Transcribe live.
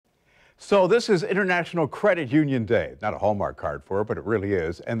So this is International Credit Union Day. Not a Hallmark card for it, but it really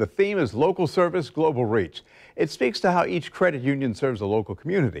is. And the theme is local service, global reach. It speaks to how each credit union serves a local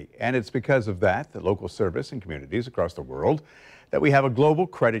community. And it's because of that, the local service in communities across the world, that we have a global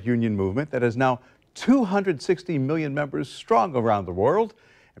credit union movement that is now 260 million members strong around the world.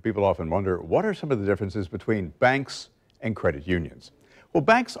 And people often wonder, what are some of the differences between banks and credit unions? Well,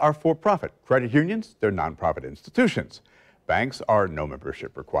 banks are for-profit. Credit unions, they're nonprofit institutions. Banks are no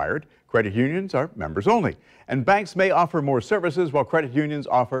membership required. Credit unions are members only. And banks may offer more services while credit unions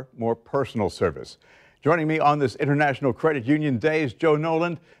offer more personal service. Joining me on this International Credit Union Day is Joe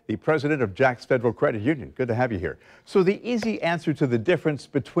Noland, the president of Jax Federal Credit Union. Good to have you here. So the easy answer to the difference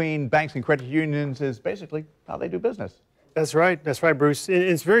between banks and credit unions is basically how they do business. That's right, Bruce.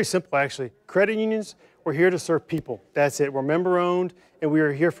 It's very simple, actually. Credit unions, we're here to serve people. That's it. We're member-owned, and we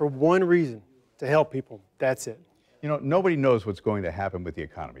are here for one reason, to help people. That's it. You know, nobody knows what's going to happen with the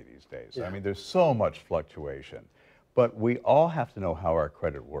economy these days. Yeah. I mean, there's so much fluctuation. But we all have to know how our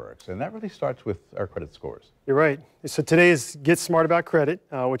credit works, and that really starts with our credit scores. You're right. So today is Get Smart About Credit,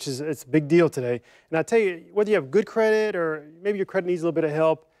 which is it's a big deal today. And I tell you, whether you have good credit or maybe your credit needs a little bit of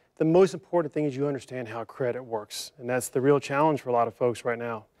help, the most important thing is you understand how credit works. And that's the real challenge for a lot of folks right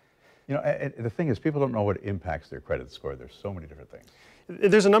now. You know, the thing is, people don't know what impacts their credit score. There's so many different things.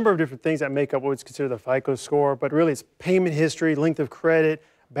 There's a number of different things that make up what's considered the FICO score, but really it's payment history, length of credit,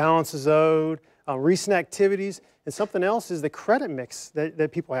 balances owed, recent activities, and something else is the credit mix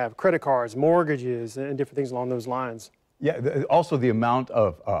that people have, credit cards, mortgages, and different things along those lines. Yeah, also the amount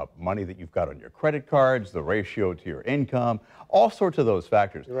of money that you've got on your credit cards, the ratio to your income, all sorts of those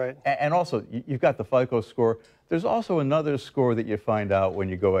factors. You're right. And also, you've got the FICO score. There's also another score that you find out when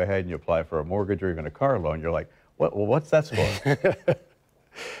you go ahead and you apply for a mortgage or even a car loan. You're like, well, what's that score?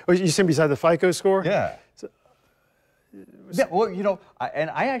 Well, you see beside the FICO score? Yeah. Yeah, well, you know,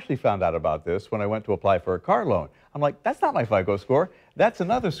 I actually found out about this when I went to apply for a car loan. I'm like, that's not my FICO score. That's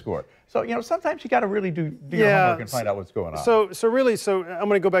another score. So, you know, sometimes you got to really do your homework and find out what's going on. So I'm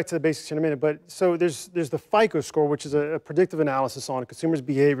going to go back to the basics in a minute, but so there's the FICO score, which is a predictive analysis on a consumer's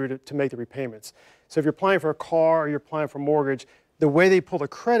behavior to make the repayments. So if you're applying for a car or you're applying for a mortgage, the way they pull the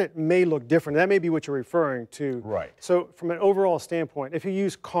credit may look different. That may be what you're referring to. Right. So from an overall standpoint, if you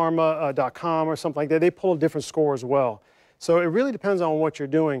use karma.com or something like that, they pull a different score as well. So it really depends on what you're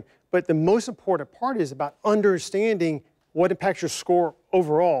doing. But the most important part is about understanding what impacts your score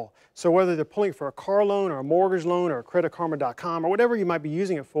overall. So whether they're pulling for a car loan or a mortgage loan or creditkarma.com or whatever you might be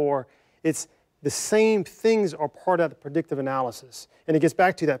using it for, it's the same things are part of the predictive analysis. And it gets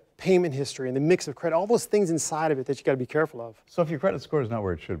back to that payment history and the mix of credit, all those things inside of it that you got to be careful of. So if your credit score is not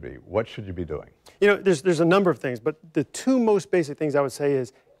where it should be, what should you be doing? You know, there's a number of things, but the two most basic things I would say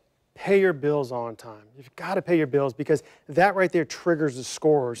is pay your bills on time. You've got to pay your bills because that right there triggers the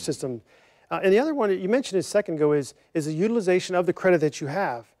score system. And the other one that you mentioned a second ago is the utilization of the credit that you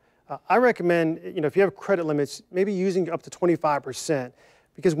have. I recommend, you know, if you have credit limits, maybe using up to 25%.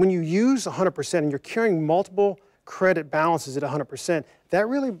 Because when you use 100% and you're carrying multiple credit balances at 100%, that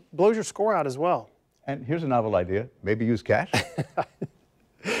really blows your score out as well. And here's a novel idea. Maybe use cash.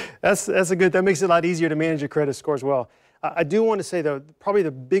 That makes it a lot easier to manage your credit score as well. I do want to say, though, probably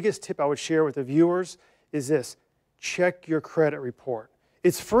the biggest tip I would share with the viewers is this. Check your credit report.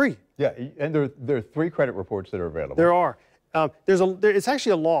 It's free. Yeah, and there are 3 credit reports that are available. There are. It's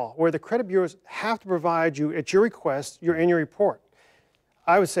actually a law where the credit bureaus have to provide you, at your request, your annual report.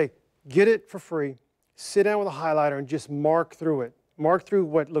 I would say get it for free, sit down with a highlighter and just mark through it. Mark through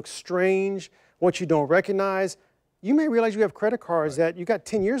what looks strange, what you don't recognize. You may realize you have credit cards that you got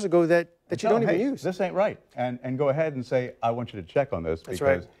 10 years ago that you don't even use. This ain't right. And go ahead and say, I want you to check on this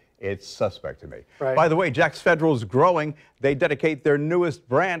because it's suspect to me. Right. By the way, Jax Federal is growing. They dedicate their newest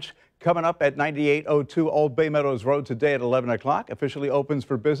branch coming up at 9802 Old Bay Meadows Road today at 11 o'clock. Officially opens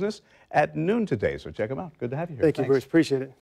for business at noon today. So check them out. Good to have you here. Thank you, Bruce. Appreciate it.